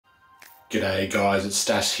G'day guys, it's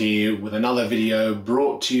Stas here with another video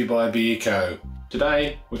brought to you by Beerco.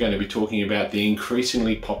 Today we're going to be talking about the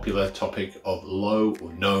increasingly popular topic of low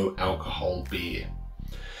or no alcohol beer.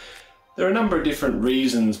 There are a number of different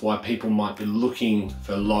reasons why people might be looking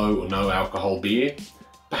for low or no alcohol beer.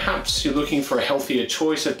 Perhaps you're looking for a healthier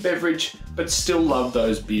choice of beverage but still love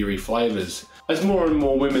those beery flavours. As more and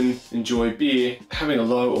more women enjoy beer, having a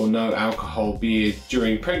low or no alcohol beer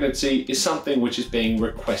during pregnancy is something which is being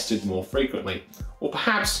requested more frequently. Or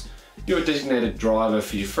perhaps you're a designated driver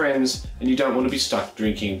for your friends and you don't want to be stuck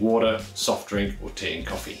drinking water, soft drink or tea and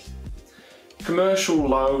coffee. Commercial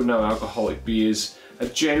low no alcoholic beers are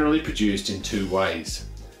generally produced in two ways,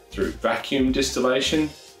 through vacuum distillation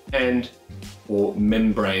and or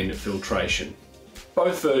membrane filtration.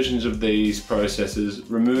 Both versions of these processes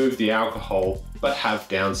remove the alcohol but have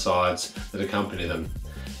downsides that accompany them.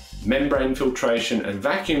 Membrane filtration and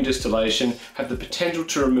vacuum distillation have the potential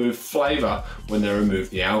to remove flavour when they remove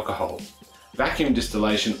the alcohol. Vacuum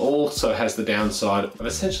distillation also has the downside of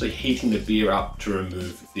essentially heating the beer up to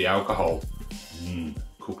remove the alcohol.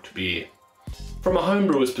 Cooked beer. From a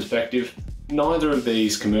homebrewer's perspective, neither of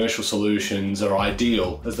these commercial solutions are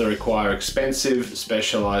ideal as they require expensive,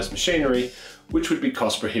 specialised machinery which would be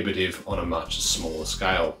cost prohibitive on a much smaller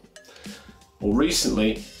scale. More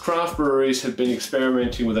recently, craft breweries have been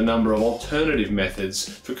experimenting with a number of alternative methods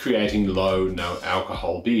for creating low no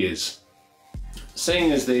alcohol beers.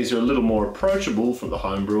 Seeing as these are a little more approachable for the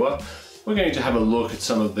home brewer, we're going to have a look at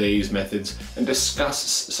some of these methods and discuss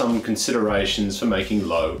some considerations for making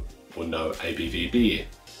low or no ABV beer.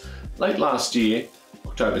 Late last year,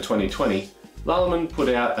 October 2020, Lallemand put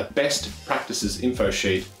out a best practices info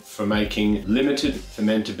sheet for making limited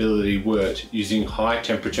fermentability wort using high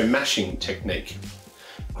temperature mashing technique.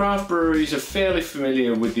 Craft breweries are fairly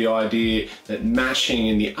familiar with the idea that mashing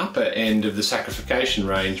in the upper end of the saccharification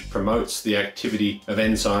range promotes the activity of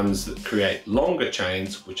enzymes that create longer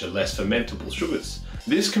chains which are less fermentable sugars.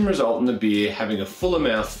 This can result in the beer having a fuller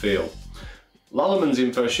mouthfeel. Lallemmand's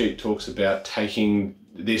info sheet talks about taking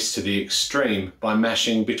this to the extreme by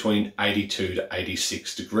mashing between 82 to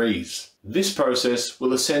 86 degrees. This process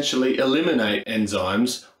will essentially eliminate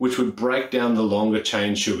enzymes which would break down the longer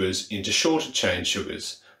chain sugars into shorter chain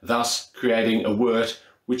sugars, thus creating a wort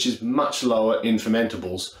which is much lower in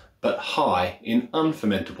fermentables but high in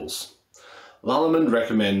unfermentables. Lallemand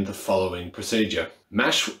recommend the following procedure.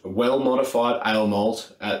 Mash well-modified ale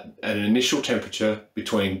malt at an initial temperature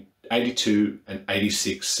between 82 and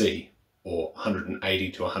 86 C. or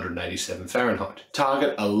 180 to 187 Fahrenheit.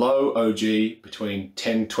 Target a low OG between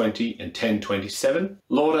 1020 and 1027.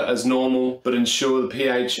 Lauter as normal, but ensure the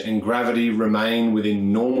pH and gravity remain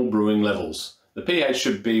within normal brewing levels. The pH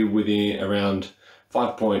should be within around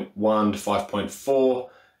 5.1 to 5.4,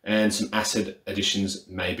 and some acid additions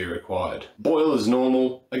may be required. Boil as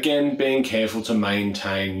normal, again being careful to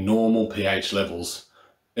maintain normal pH levels.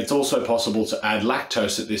 It's also possible to add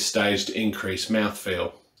lactose at this stage to increase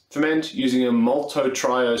mouthfeel. Ferment using a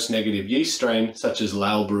maltotriose negative yeast strain such as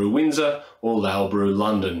Lalbrew Windsor or Lalbrew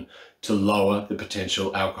London to lower the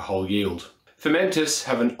potential alcohol yield. Fermenters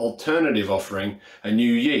have an alternative offering, a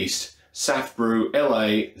new yeast, Safbrew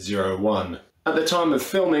LA01. At the time of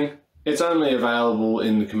filming, it's only available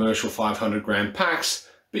in the commercial 500 gram packs,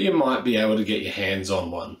 but you might be able to get your hands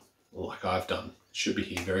on one, like I've done. It should be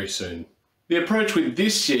here very soon. The approach with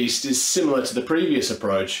this yeast is similar to the previous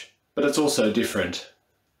approach, but it's also different.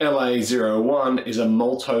 LA01 is a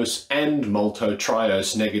maltose and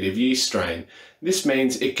maltotriose negative yeast strain. This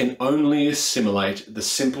means it can only assimilate the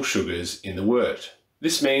simple sugars in the wort.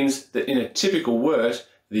 This means that in a typical wort,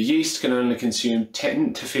 the yeast can only consume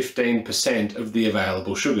 10 to 15% of the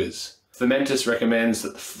available sugars. Fermentis recommends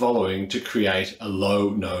that the following to create a low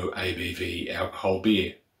no ABV alcohol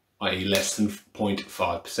beer, i.e. less than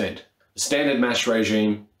 0.5%. The standard mash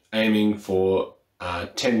regime aiming for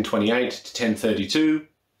 1028 to 1032,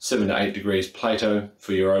 7 to 8 degrees Plato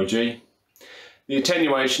for your OG. The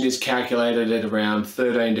attenuation is calculated at around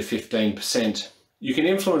 13 to 15%. You can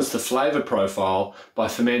influence the flavour profile by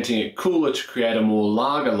fermenting it cooler to create a more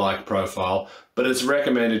lager-like profile, but it's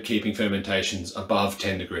recommended keeping fermentations above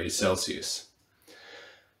 10 degrees Celsius.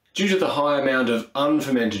 Due to the high amount of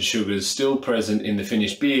unfermented sugars still present in the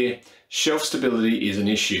finished beer, shelf stability is an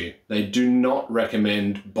issue. They do not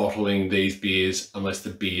recommend bottling these beers unless the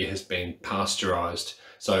beer has been pasteurised.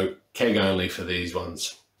 So keg only for these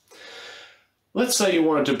ones. Let's say you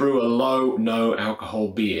wanted to brew a low no alcohol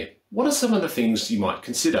beer. What are some of the things you might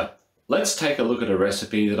consider? Let's take a look at a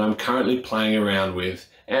recipe that I'm currently playing around with,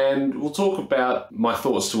 and we'll talk about my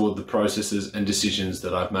thoughts toward the processes and decisions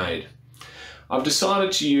that I've made. I've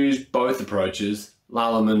decided to use both approaches,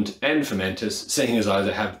 Lallemand and fermenters, seeing as I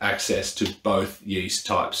have access to both yeast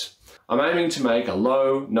types. I'm aiming to make a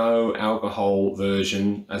low, no alcohol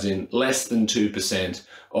version, as in less than 2%,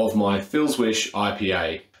 of my Phil's Wish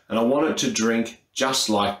IPA. And I want it to drink just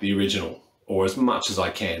like the original, or as much as I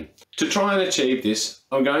can. To try and achieve this,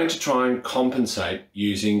 I'm going to try and compensate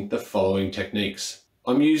using the following techniques.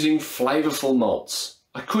 I'm using flavorful malts.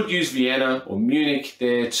 I could use Vienna or Munich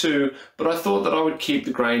there too, but I thought that I would keep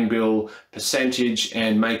the grain bill percentage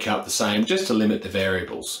and make up the same just to limit the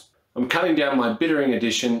variables. I'm cutting down my bittering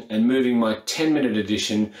addition and moving my 10-minute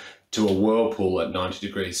addition to a whirlpool at 90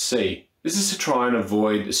 degrees C. This is to try and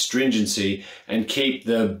avoid astringency and keep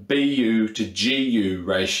the BU to GU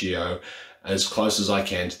ratio as close as I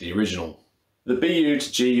can to the original. The BU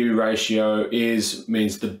to GU ratio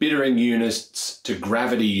means the bittering units to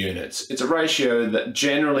gravity units. It's a ratio that,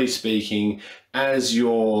 generally speaking, as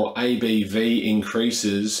your ABV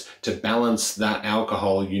increases, to balance that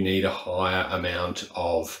alcohol, you need a higher amount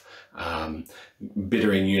of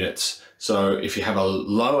bittering units. So if you have a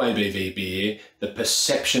low ABV beer, the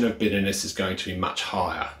perception of bitterness is going to be much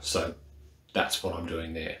higher. So that's what I'm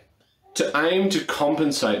doing there. To aim to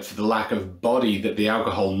compensate for the lack of body that the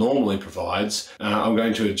alcohol normally provides, I'm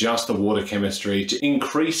going to adjust the water chemistry to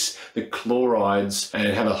increase the chlorides and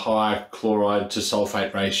have a higher chloride to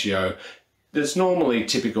sulfate ratio that's normally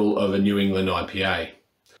typical of a New England IPA.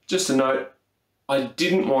 Just a note, I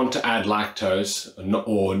didn't want to add lactose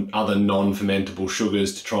or other non-fermentable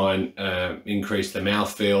sugars to try and increase the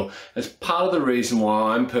mouthfeel. As part of the reason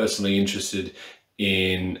why I'm personally interested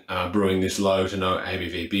in brewing this low to no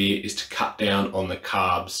ABV beer is to cut down on the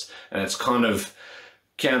carbs, and it's kind of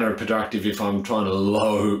counterproductive if I'm trying to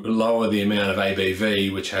lower the amount of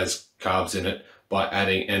ABV, which has carbs in it, by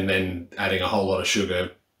adding a whole lot of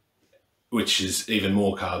sugar, which is even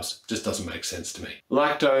more carbs. Just doesn't make sense to me.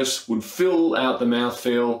 Lactose would fill out the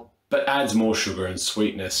mouthfeel, but adds more sugar and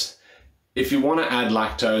sweetness. If you want to add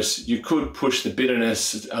lactose, you could push the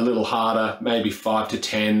bitterness a little harder, maybe 5 to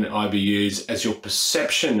 10 IBUs, as your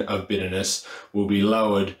perception of bitterness will be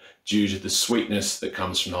lowered due to the sweetness that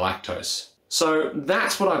comes from the lactose. So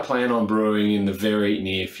that's what I plan on brewing in the very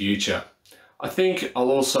near future. I think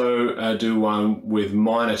I'll also do one with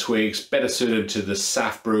minor tweaks, better suited to the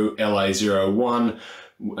SAF Brew LA01,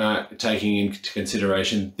 taking into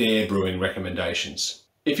consideration their brewing recommendations.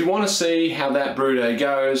 If you want to see how that brew day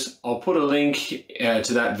goes, I'll put a link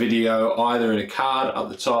to that video either in a card up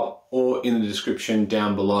the top or in the description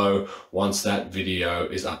down below once that video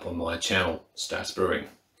is up on my channel, Stas Brewing.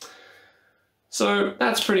 So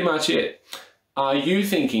that's pretty much it. Are you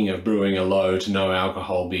thinking of brewing a low to no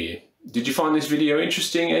alcohol beer? Did you find this video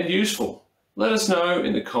interesting and useful? Let us know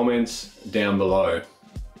in the comments down below.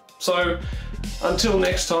 So until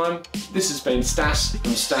next time, this has been Stas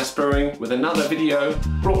from Stas Brewing with another video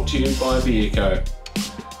brought to you by Beerco.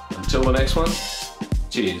 Until the next one,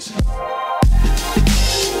 cheers.